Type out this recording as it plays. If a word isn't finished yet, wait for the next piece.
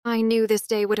I knew this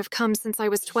day would have come since I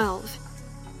was 12.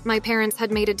 My parents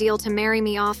had made a deal to marry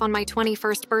me off on my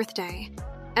 21st birthday.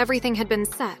 Everything had been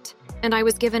set, and I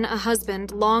was given a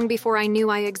husband long before I knew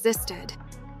I existed.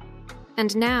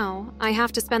 And now, I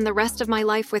have to spend the rest of my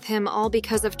life with him all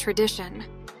because of tradition.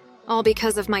 All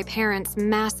because of my parents'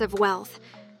 massive wealth.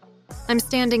 I'm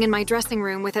standing in my dressing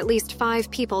room with at least 5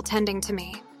 people tending to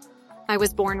me. I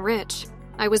was born rich.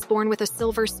 I was born with a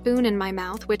silver spoon in my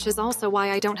mouth, which is also why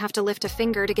I don't have to lift a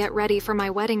finger to get ready for my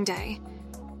wedding day.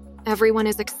 Everyone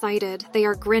is excited. They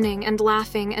are grinning and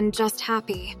laughing and just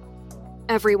happy.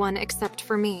 Everyone except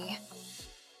for me.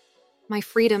 My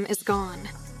freedom is gone.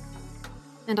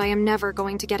 And I am never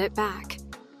going to get it back.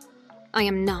 I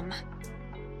am numb.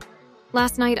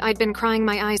 Last night, I'd been crying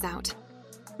my eyes out.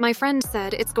 My friend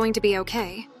said it's going to be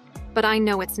okay, but I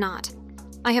know it's not.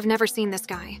 I have never seen this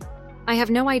guy. I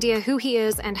have no idea who he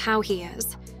is and how he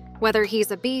is. Whether he's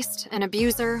a beast, an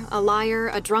abuser, a liar,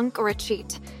 a drunk, or a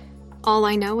cheat. All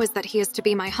I know is that he is to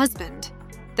be my husband,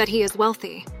 that he is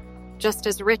wealthy, just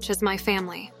as rich as my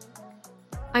family.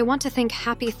 I want to think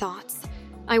happy thoughts.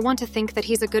 I want to think that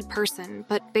he's a good person,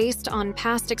 but based on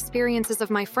past experiences of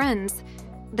my friends,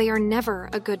 they are never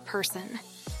a good person.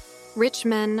 Rich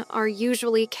men are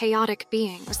usually chaotic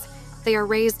beings. They are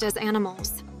raised as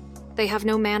animals. They have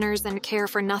no manners and care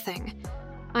for nothing.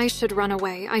 I should run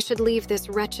away. I should leave this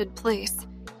wretched place.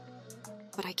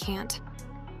 But I can't.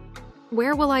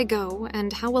 Where will I go,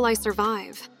 and how will I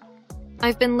survive?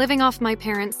 I've been living off my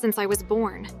parents since I was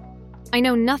born. I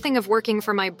know nothing of working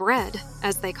for my bread,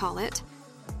 as they call it.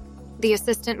 The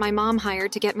assistant my mom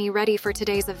hired to get me ready for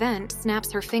today's event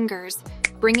snaps her fingers,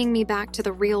 bringing me back to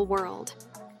the real world.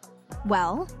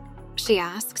 Well? She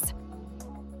asks.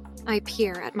 I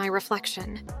peer at my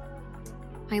reflection.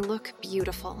 I look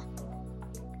beautiful.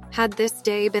 Had this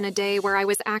day been a day where I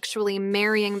was actually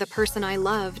marrying the person I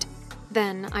loved,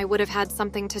 then I would have had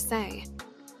something to say.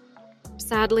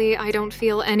 Sadly, I don't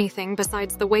feel anything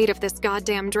besides the weight of this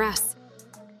goddamn dress.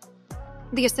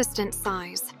 The assistant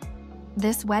sighs.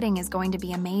 This wedding is going to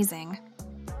be amazing.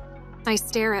 I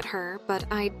stare at her, but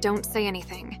I don't say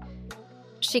anything.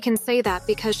 She can say that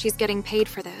because she's getting paid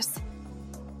for this.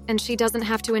 And she doesn't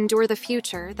have to endure the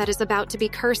future that is about to be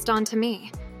cursed onto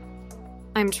me.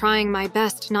 I'm trying my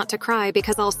best not to cry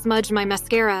because I'll smudge my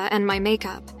mascara and my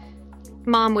makeup.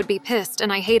 Mom would be pissed,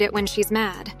 and I hate it when she's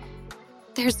mad.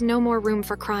 There's no more room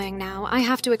for crying now. I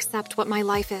have to accept what my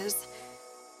life is.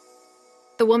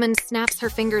 The woman snaps her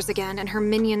fingers again, and her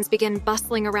minions begin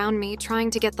bustling around me, trying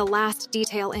to get the last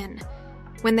detail in.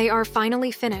 When they are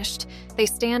finally finished, they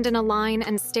stand in a line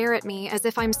and stare at me as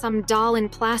if I'm some doll in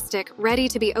plastic ready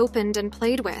to be opened and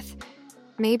played with.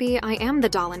 Maybe I am the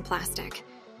doll in plastic.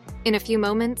 In a few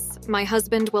moments, my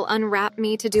husband will unwrap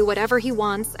me to do whatever he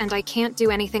wants, and I can't do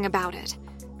anything about it.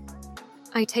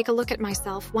 I take a look at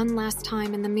myself one last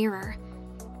time in the mirror.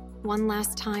 One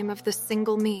last time of the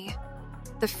single me,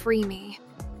 the free me.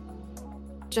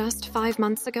 Just 5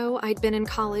 months ago, I'd been in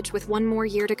college with 1 more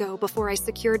year to go before I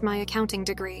secured my accounting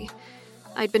degree.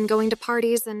 I'd been going to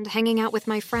parties and hanging out with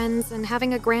my friends and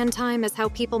having a grand time as how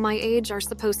people my age are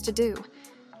supposed to do.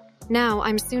 Now,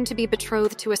 I'm soon to be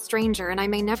betrothed to a stranger, and I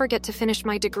may never get to finish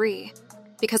my degree,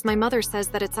 because my mother says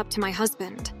that it's up to my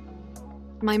husband.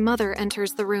 My mother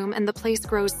enters the room and the place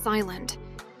grows silent.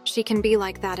 She can be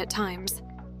like that at times.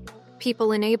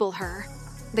 People enable her.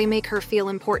 They make her feel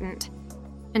important.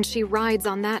 And she rides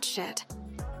on that shit.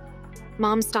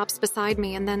 Mom stops beside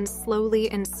me and then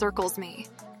slowly encircles me.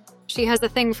 She has a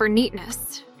thing for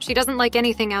neatness. She doesn't like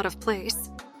anything out of place.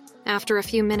 After a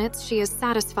few minutes, she is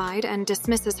satisfied and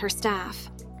dismisses her staff.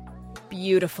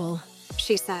 Beautiful,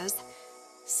 she says.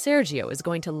 Sergio is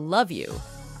going to love you.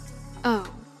 Oh,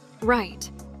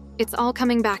 right. It's all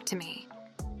coming back to me.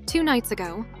 2 nights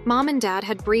ago, Mom and Dad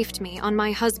had briefed me on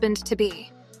my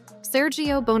husband-to-be.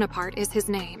 Sergio Bonaparte is his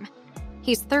name.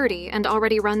 He's 30 and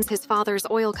already runs his father's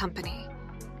oil company.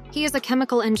 He is a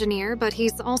chemical engineer, but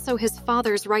he's also his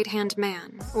father's right-hand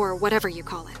man, or whatever you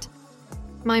call it.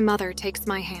 My mother takes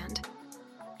my hand.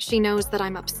 She knows that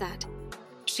I'm upset.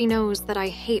 She knows that I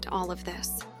hate all of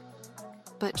this.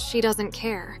 But she doesn't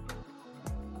care.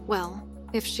 Well,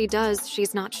 if she does,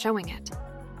 she's not showing it.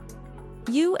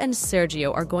 You and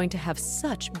Sergio are going to have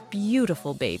such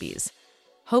beautiful babies.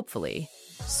 Hopefully,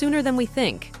 sooner than we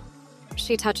think.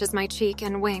 She touches my cheek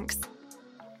and winks.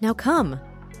 Now come.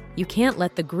 You can't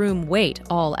let the groom wait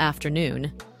all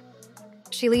afternoon.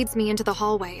 She leads me into the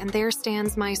hallway, and there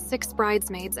stands my 6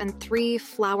 bridesmaids and 3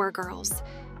 flower girls.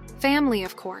 Family,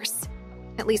 of course.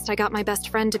 At least I got my best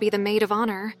friend to be the maid of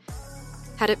honor.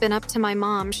 Had it been up to my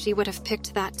mom, she would have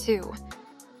picked that too.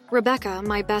 Rebecca,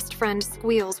 my best friend,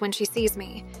 squeals when she sees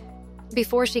me.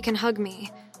 Before she can hug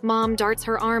me, Mom darts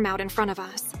her arm out in front of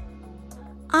us.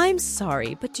 I'm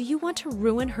sorry, but do you want to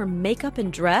ruin her makeup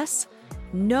and dress?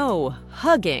 No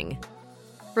hugging.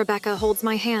 Rebecca holds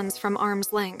my hands from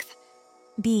arm's length.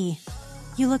 B,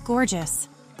 you look gorgeous.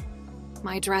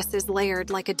 My dress is layered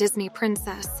like a Disney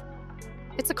princess.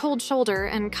 It's a cold shoulder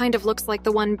and kind of looks like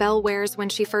the one Belle wears when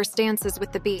she first dances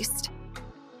with the Beast.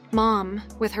 Mom,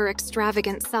 with her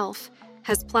extravagant self,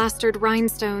 has plastered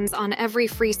rhinestones on every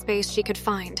free space she could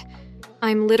find.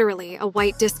 I'm literally a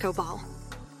white disco ball.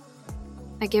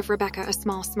 I give Rebecca a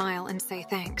small smile and say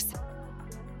thanks.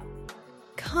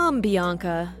 Come,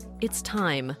 Bianca. It's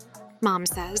time. Mom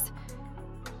says.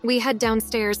 We head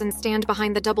downstairs and stand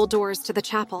behind the double doors to the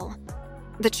chapel.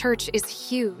 The church is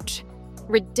huge,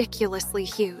 ridiculously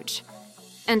huge,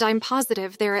 and I'm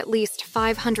positive there are at least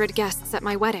 500 guests at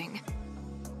my wedding.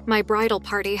 My bridal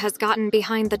party has gotten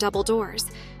behind the double doors,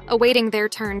 awaiting their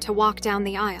turn to walk down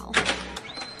the aisle.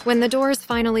 When the doors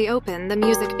finally open, the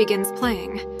music begins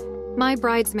playing. My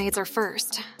bridesmaids are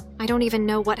first. I don't even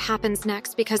know what happens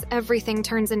next because everything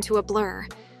turns into a blur.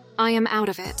 I am out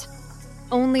of it.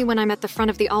 Only when I'm at the front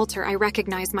of the altar I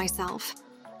recognize myself.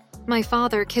 My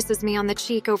father kisses me on the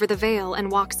cheek over the veil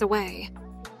and walks away.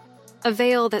 A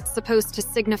veil that's supposed to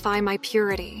signify my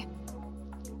purity.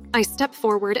 I step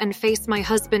forward and face my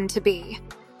husband-to-be.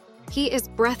 He is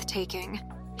breathtaking,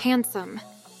 handsome.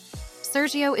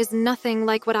 Sergio is nothing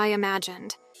like what I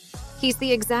imagined. He's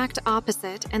the exact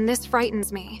opposite, and this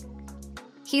frightens me.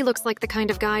 He looks like the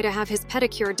kind of guy to have his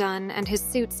pedicure done and his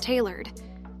suits tailored.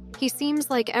 He seems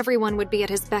like everyone would be at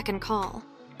his beck and call.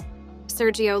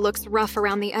 Sergio looks rough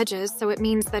around the edges, so it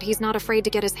means that he's not afraid to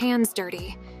get his hands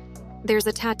dirty. There's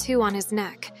a tattoo on his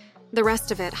neck, the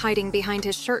rest of it hiding behind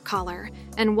his shirt collar,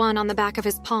 and one on the back of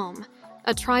his palm,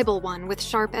 a tribal one with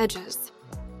sharp edges.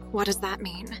 What does that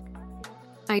mean?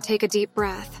 I take a deep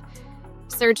breath.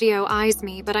 Sergio eyes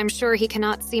me, but I'm sure he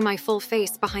cannot see my full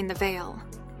face behind the veil.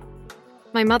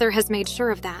 My mother has made sure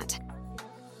of that.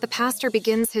 The pastor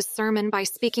begins his sermon by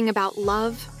speaking about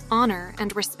love, honor,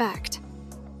 and respect.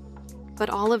 But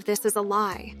all of this is a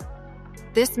lie.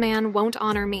 This man won't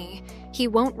honor me, he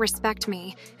won't respect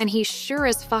me, and he sure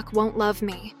as fuck won't love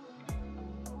me.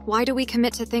 Why do we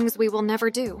commit to things we will never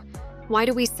do? Why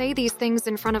do we say these things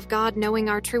in front of God knowing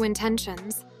our true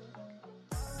intentions?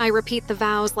 I repeat the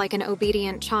vows like an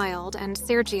obedient child, and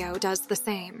Sergio does the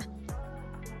same.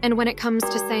 And when it comes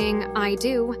to saying I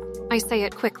do, I say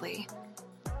it quickly.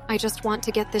 I just want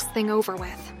to get this thing over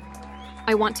with.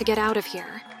 I want to get out of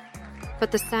here.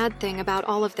 But the sad thing about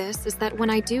all of this is that when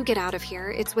I do get out of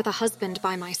here, it's with a husband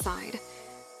by my side.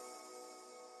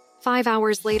 5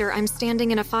 hours later, I'm standing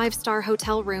in a 5-star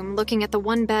hotel room looking at the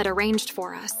one bed arranged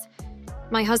for us.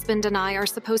 My husband and I are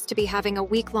supposed to be having a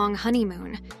week-long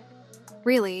honeymoon.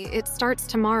 Really, it starts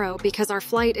tomorrow because our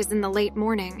flight is in the late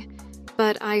morning.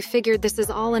 But I figured this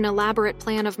is all an elaborate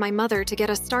plan of my mother to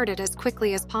get us started as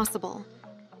quickly as possible.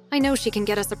 I know she can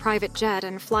get us a private jet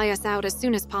and fly us out as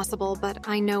soon as possible, but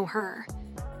I know her.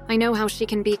 I know how she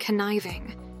can be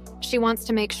conniving. She wants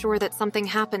to make sure that something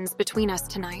happens between us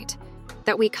tonight,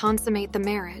 that we consummate the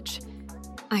marriage.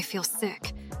 I feel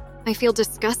sick. I feel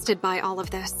disgusted by all of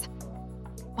this.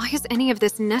 Why is any of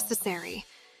this necessary?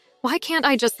 Why can't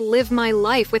I just live my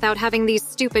life without having these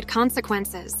stupid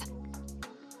consequences?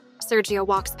 Sergio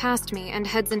walks past me and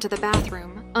heads into the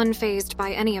bathroom, unfazed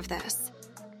by any of this.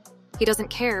 He doesn't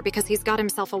care because he's got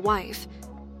himself a wife,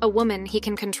 a woman he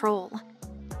can control.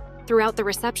 Throughout the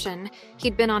reception,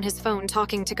 he'd been on his phone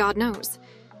talking to God knows.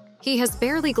 He has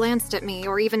barely glanced at me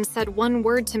or even said one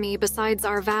word to me besides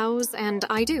our vows and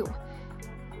I do.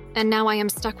 And now I am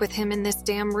stuck with him in this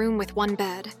damn room with one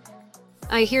bed.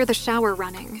 I hear the shower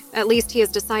running. At least he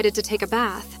has decided to take a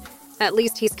bath. At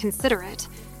least he's considerate.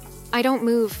 I don't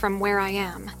move from where I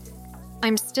am.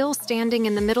 I'm still standing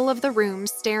in the middle of the room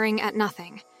staring at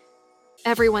nothing.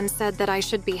 Everyone said that I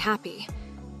should be happy,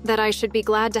 that I should be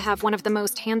glad to have one of the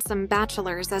most handsome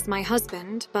bachelors as my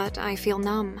husband, but I feel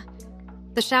numb.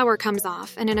 The shower comes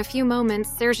off, and in a few moments,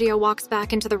 Sergio walks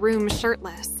back into the room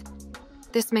shirtless.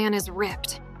 This man is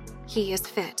ripped. He is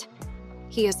fit.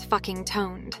 He is fucking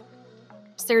toned.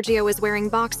 Sergio is wearing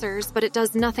boxers, but it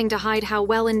does nothing to hide how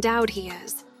well endowed he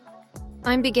is.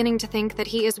 I'm beginning to think that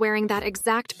he is wearing that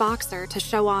exact boxer to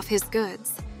show off his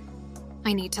goods.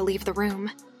 I need to leave the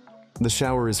room. The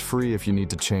shower is free if you need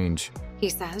to change, he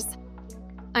says.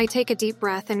 I take a deep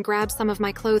breath and grab some of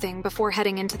my clothing before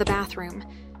heading into the bathroom.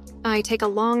 I take a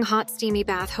long, hot, steamy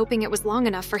bath, hoping it was long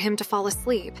enough for him to fall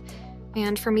asleep,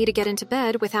 and for me to get into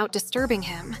bed without disturbing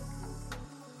him.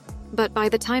 But by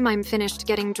the time I'm finished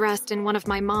getting dressed in one of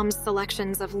my mom's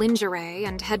selections of lingerie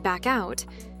and head back out,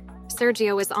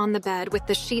 Sergio is on the bed with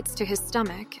the sheets to his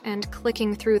stomach and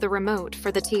clicking through the remote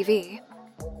for the TV.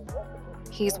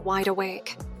 He's wide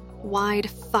awake. Wide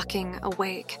fucking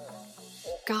awake.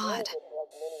 God.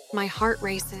 My heart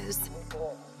races.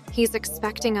 He's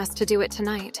expecting us to do it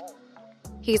tonight.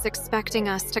 He's expecting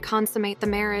us to consummate the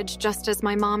marriage just as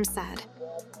my mom said.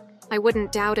 I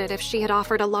wouldn't doubt it if she had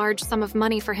offered a large sum of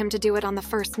money for him to do it on the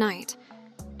first night.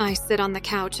 I sit on the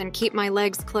couch and keep my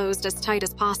legs closed as tight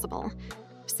as possible.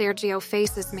 Sergio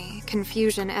faces me,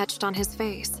 confusion etched on his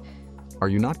face. Are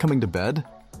you not coming to bed?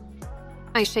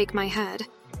 I shake my head.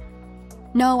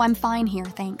 No, I'm fine here,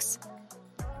 thanks.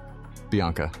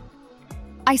 Bianca.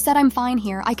 I said I'm fine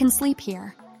here. I can sleep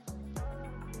here.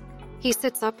 He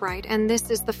sits upright, and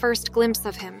this is the first glimpse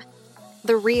of him.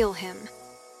 The real him.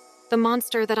 The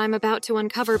monster that I'm about to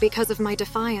uncover because of my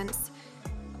defiance.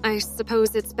 I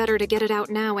suppose it's better to get it out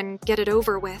now and get it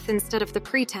over with instead of the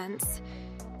pretense,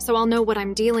 so I'll know what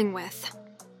I'm dealing with.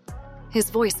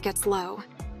 His voice gets low.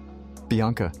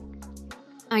 Bianca.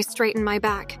 I straighten my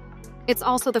back. It's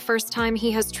also the first time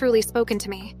he has truly spoken to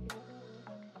me.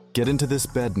 Get into this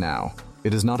bed now.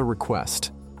 It is not a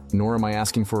request, nor am I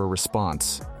asking for a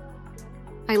response.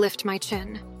 I lift my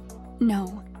chin.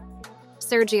 No.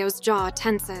 Sergio's jaw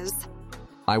tenses.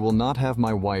 I will not have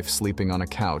my wife sleeping on a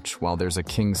couch while there's a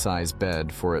king-size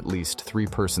bed for at least 3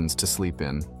 persons to sleep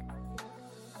in.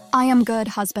 I am good,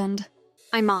 husband.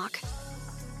 I mock.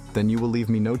 Then you will leave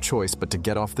me no choice but to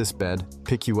get off this bed,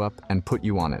 pick you up, and put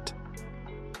you on it.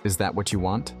 Is that what you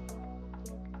want?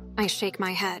 I shake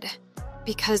my head,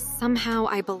 because somehow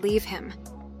I believe him.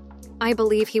 I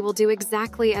believe he will do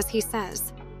exactly as he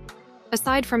says.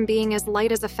 Aside from being as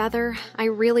light as a feather, I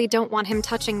really don't want him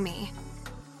touching me.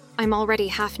 I'm already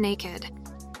half naked.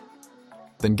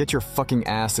 Then get your fucking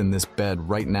ass in this bed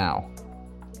right now.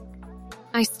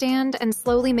 I stand and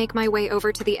slowly make my way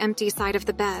over to the empty side of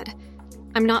the bed.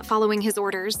 I'm not following his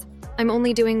orders. I'm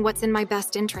only doing what's in my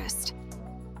best interest.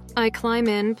 I climb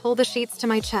in, pull the sheets to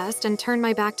my chest, and turn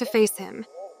my back to face him.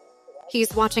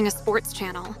 He's watching a sports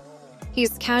channel.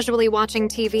 He's casually watching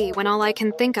TV when all I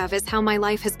can think of is how my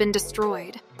life has been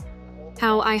destroyed.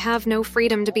 How I have no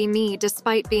freedom to be me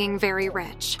despite being very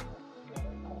rich.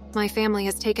 My family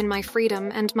has taken my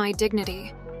freedom and my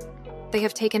dignity. They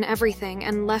have taken everything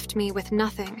and left me with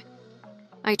nothing.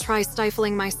 I try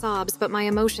stifling my sobs, but my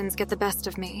emotions get the best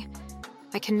of me.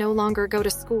 I can no longer go to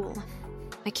school.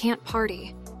 I can't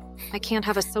party. I can't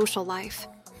have a social life.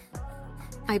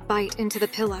 I bite into the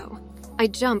pillow. I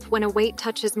jump when a weight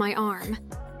touches my arm.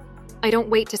 I don't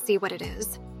wait to see what it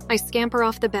is. I scamper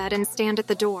off the bed and stand at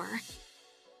the door.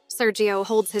 Sergio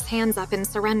holds his hands up in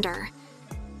surrender.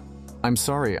 I'm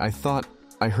sorry, I thought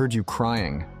I heard you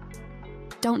crying.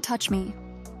 Don't touch me.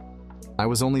 I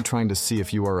was only trying to see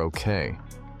if you are okay.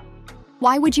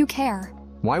 Why would you care?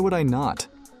 Why would I not?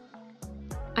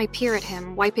 I peer at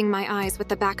him, wiping my eyes with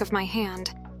the back of my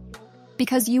hand.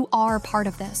 Because you are part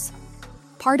of this.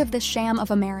 Part of this sham of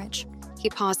a marriage. He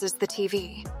pauses the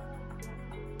TV.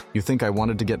 You think I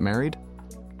wanted to get married?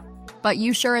 But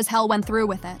you sure as hell went through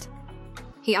with it.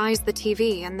 He eyes the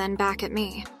TV and then back at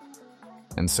me.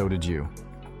 And so did you.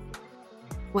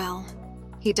 Well,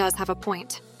 he does have a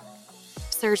point.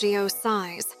 Sergio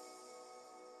sighs.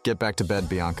 Get back to bed,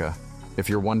 Bianca. If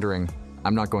you're wondering,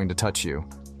 I'm not going to touch you.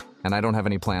 And I don't have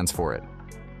any plans for it.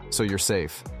 So you're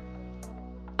safe.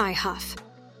 I huff.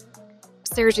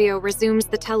 Sergio resumes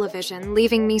the television,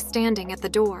 leaving me standing at the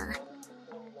door.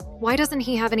 Why doesn't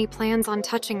he have any plans on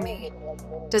touching me?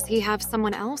 Does he have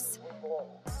someone else?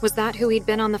 Was that who he'd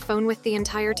been on the phone with the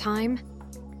entire time?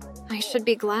 I should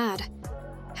be glad.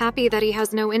 Happy that he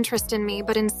has no interest in me,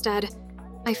 but instead,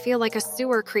 I feel like a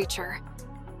sewer creature.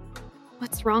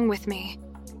 What's wrong with me?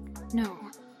 No.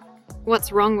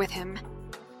 What's wrong with him?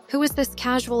 Who is this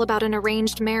casual about an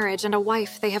arranged marriage and a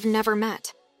wife they have never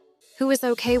met? Who is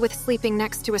okay with sleeping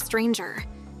next to a stranger?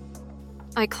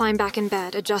 I climb back in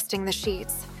bed, adjusting the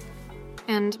sheets.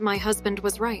 And my husband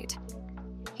was right.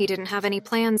 He didn't have any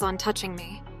plans on touching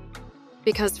me.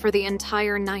 Because for the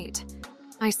entire night,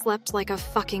 I slept like a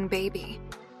fucking baby.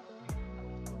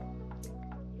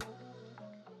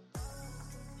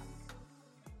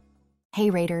 Hey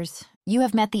Raiders, you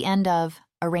have met the end of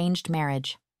Arranged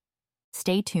Marriage.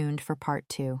 Stay tuned for part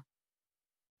 2.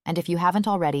 And if you haven't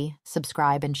already,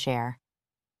 subscribe and share.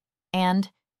 And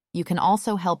you can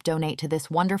also help donate to this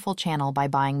wonderful channel by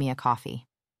buying me a coffee.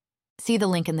 See the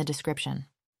link in the description.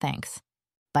 Thanks.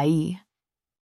 Bye.